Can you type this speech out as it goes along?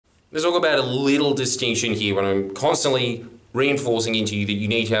Let's talk about a little distinction here when I'm constantly reinforcing into you that you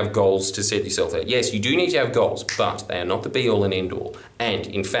need to have goals to set yourself out. Yes, you do need to have goals, but they are not the be-all and end-all. And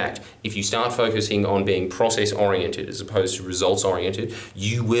in fact, if you start focusing on being process-oriented as opposed to results-oriented,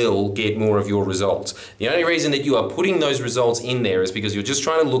 you will get more of your results. The only reason that you are putting those results in there is because you're just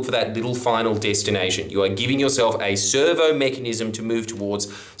trying to look for that little final destination. You are giving yourself a servo mechanism to move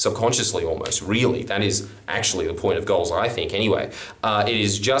towards subconsciously almost, really. That is actually the point of goals, I think, anyway. It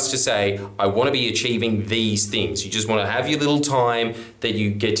is just to say, I want to be achieving these things. You just want to have your little time that you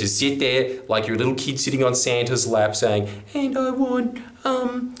get to sit there like you're a little kid sitting on Santa's lap saying, and I want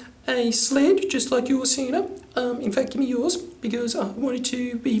a sled just like yours, Santa. In fact, give me yours because I want it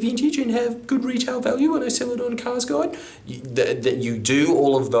to be vintage and have good retail value when I sell it on Cars Guide. You do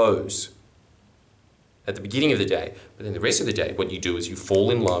all of those at the beginning of the day, but then the rest of the day, what you do is you fall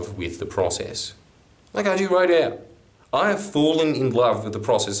in love with the process. Like I do right now. I have fallen in love with the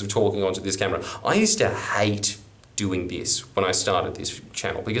process of talking onto this camera. I used to hate doing this when I started this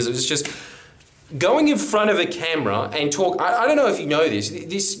channel because it was just going in front of a camera and talk. I don't know if you know this.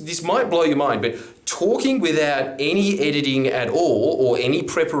 This might blow your mind, but talking without any editing at all or any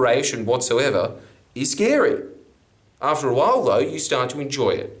preparation whatsoever is scary. After a while, though, you start to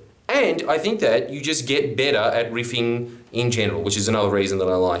enjoy it. And I think that you just get better at riffing in general, which is another reason that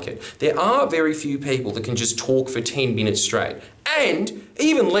I like it. There are very few people that can just talk for 10 minutes straight, and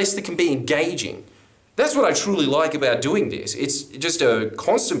even less that can be engaging. That's what I truly like about doing this. It's just a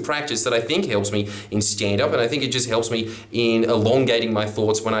constant practice that I think helps me in stand-up, and I think it just helps me in elongating my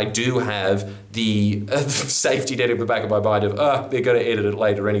thoughts when I do have the safety net in the back of my mind of, they're going to edit it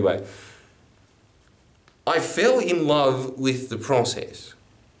later anyway. I fell in love with the process.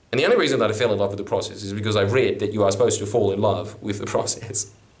 And the only reason that I fell in love with the process is because I read that you are supposed to fall in love with the process.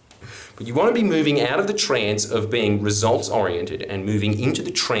 But you want to be moving out of the trance of being results-oriented and moving into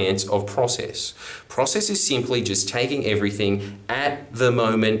the trance of process. Process is simply just taking everything at the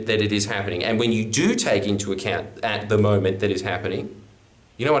moment that it is happening. And when you do take into account at the moment that is happening,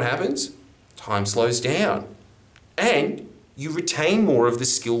 you know what happens? Time slows down. And you retain more of the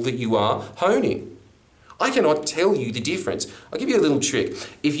skill that you are honing. I cannot tell you the difference. I'll give you a little trick.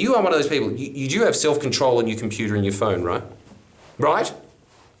 If you are one of those people, you do have self-control on your computer and your phone, right? Right?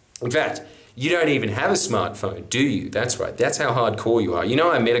 In fact, you don't even have a smartphone, do you? That's right. That's how hardcore you are. You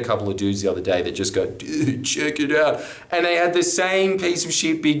know, I met a couple of dudes the other day that just go, dude, check it out. And they had the same piece of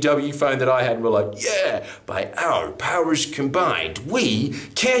shit Big W phone that I had, and we're like, yeah, by our powers combined, we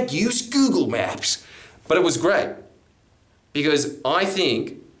can't use Google Maps. But it was great. Because I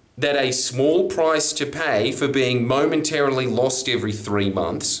think that a small price to pay for being momentarily lost every 3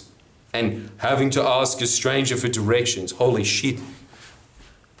 months and having to ask a stranger for directions, holy shit.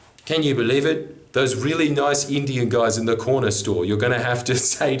 Can you believe it? Those really nice Indian guys in the corner store, you're going to have to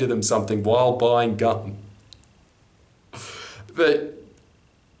say to them something while buying gum. But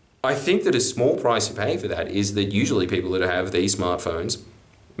I think that a small price to pay for that is that usually people that have these smartphones,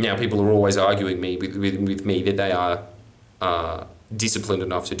 now people are always arguing with me that they are disciplined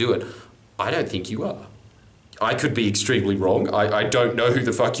enough to do it. I don't think you are. I could be extremely wrong. I don't know who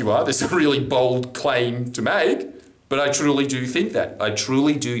the fuck you are. That's a really bold claim to make, but I truly do think that. I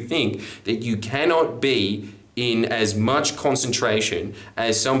truly do think that you cannot be in as much concentration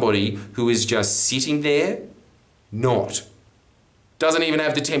as somebody who is just sitting there, doesn't even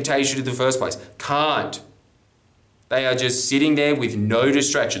have the temptation in the first place, can't. They are just sitting there with no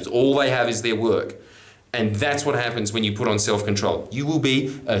distractions. All they have is their work. And that's what happens when you put on self-control. You will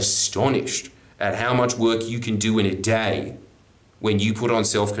be astonished at how much work you can do in a day when you put on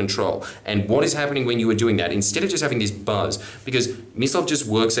self-control. And what is happening when you are doing that, instead of just having this buzz, because Mislav just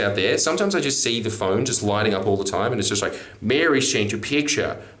works out there, sometimes I just see the phone just lighting up all the time, and it's just like, Mary sent a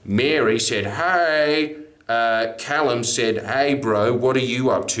picture. Mary said, hey. Callum said, hey bro, what are you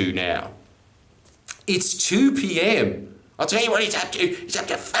up to now? It's 2 p.m. I'll tell you what he's up to. He's up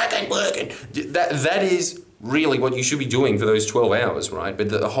to fucking working. That is really what you should be doing for those 12 hours, right? But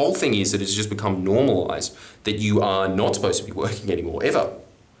the whole thing is that it's just become normalized that you are not supposed to be working anymore, ever.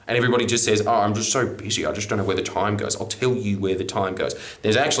 And everybody just says, oh, I'm just so busy, I just don't know where the time goes. I'll tell you where the time goes.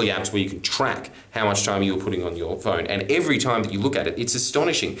 There's actually apps where you can track how much time you're putting on your phone. And every time that you look at it, it's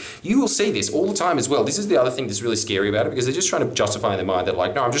astonishing. You will see this all the time as well. This is the other thing that's really scary about it, because they're just trying to justify in their mind that,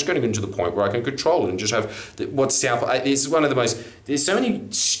 like, no, I'm just getting to the point where I can control it and just have what's South Park. It's one of the most, there's so many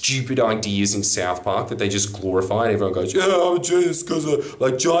stupid ideas in South Park that they just glorify, and everyone goes, yeah, I'm just because of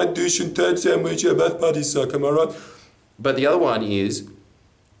like giant dish and Ted sandwich, yeah, both parties suck, am I right? But the other one is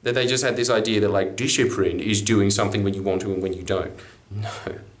that they just had this idea that like discipline is doing something when you want to and when you don't. No.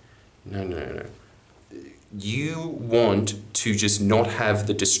 you want to just not have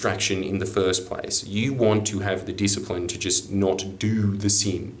the distraction in the first place. You want to have the discipline to just not do the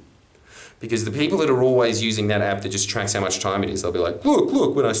sin. Because the people that are always using that app that just tracks how much time it is, they'll be like,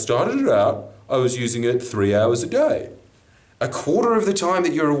 look, when I started it out, I was using it 3 hours a day. A quarter of the time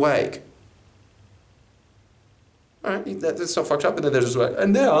that you're awake. All right, that's not fucked up, and then they're just like,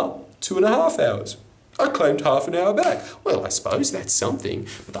 and now 2.5 hours. I claimed half an hour back. Well, I suppose that's something.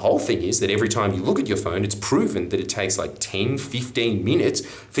 But the whole thing is that every time you look at your phone, it's proven that it takes like 10, 15 minutes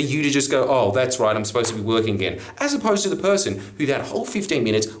for you to just go, oh, that's right, I'm supposed to be working again. As opposed to the person who that whole 15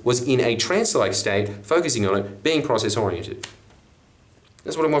 minutes was in a trance-like state, focusing on it, being process-oriented.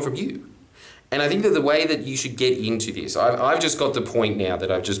 That's what I want from you. And I think that the way that you should get into this, I've just got the point now that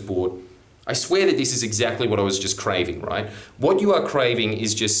I've just bought. I swear that this is exactly what I was just craving, right? What you are craving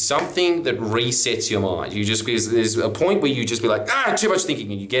is just something that resets your mind. Because there's a point where you just be like, too much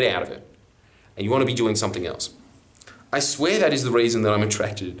thinking, and you get out of it. And you want to be doing something else. I swear that is the reason that I'm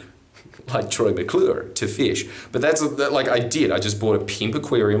attracted, like Troy McClure, to fish. But that's like I just bought a pimp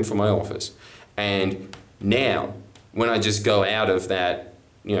aquarium for my office. And now, when I just go out of that,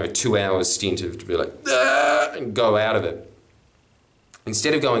 2 hours stint of to be like, and go out of it,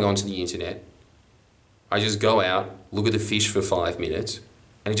 instead of going onto the internet, I just go out, look at the fish for 5 minutes,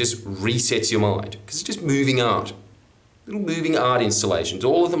 and it just resets your mind. Because it's just moving art. Little moving art installations,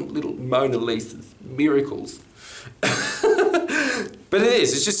 all of them little Mona Lisas, miracles. But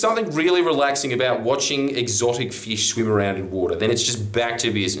it's just something really relaxing about watching exotic fish swim around in water. Then it's just back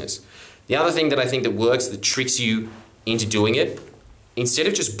to business. The other thing that I think that works, that tricks you into doing it, instead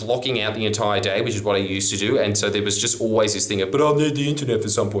of just blocking out the entire day, which is what I used to do, and so there was just always this thing of, but I'll need the internet for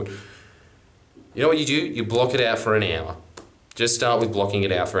some point. You know what you do? You block it out for an hour. Just start with blocking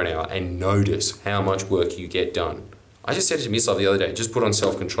it out for an hour and notice how much work you get done. I just said it to Mislav the other day, just put on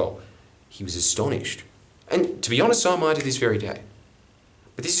self-control. He was astonished. And to be honest, so am I to this very day.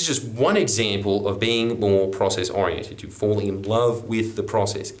 But this is just one example of being more process-oriented. You fall in love with the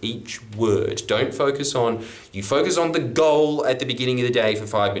process, each word. Don't focus on, you focus on the goal at the beginning of the day for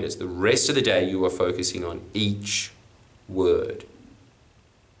 5 minutes. The rest of the day you are focusing on each word.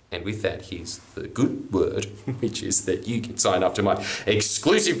 And with that, here's the good word, which is that you can sign up to my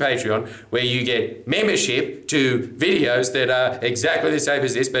exclusive Patreon, where you get membership to videos that are exactly the same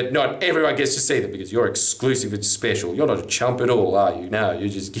as this, but not everyone gets to see them because you're exclusive and special. You're not a chump at all, are you? No, you're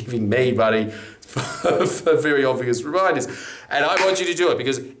just giving me money for very obvious reminders. And I want you to do it,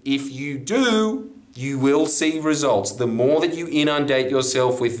 because if you do, you will see results. The more that you inundate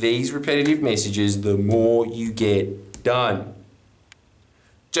yourself with these repetitive messages, the more you get done.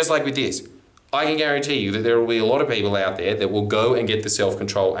 Just like with this, I can guarantee you that there will be a lot of people out there that will go and get the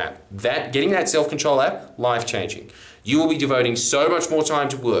self-control app. Getting that self-control app, life-changing. You will be devoting so much more time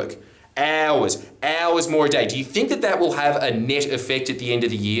to work. Hours more a day. Do you think that that will have a net effect at the end of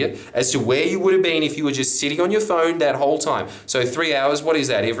the year as to where you would have been if you were just sitting on your phone that whole time? So 3 hours, what is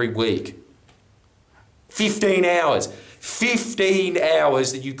that every week? 15 hours. 15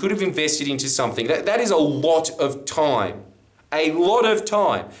 hours that you could have invested into something. That is a lot of time. A lot of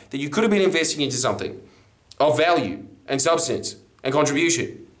time that you could have been investing into something of value and substance and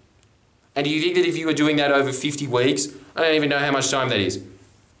contribution. And do you think that if you were doing that over 50 weeks, I don't even know how much time that is.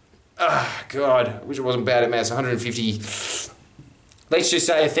 Ah, God, I wish I wasn't bad at maths, 150, let's just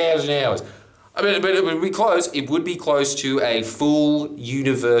say 1,000 hours. I mean, but it would be close. It would be close to a full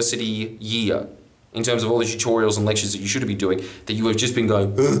university year in terms of all the tutorials and lectures that you should have been doing that you have just been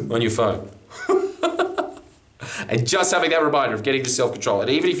going on your phone. And just having that reminder of getting the self-control, and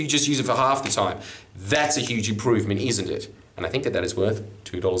even if you just use it for half the time, that's a huge improvement, isn't it? And I think that that is worth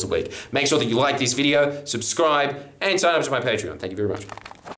 $2 a week. Make sure that you like this video, subscribe, and sign up to my Patreon. Thank you very much.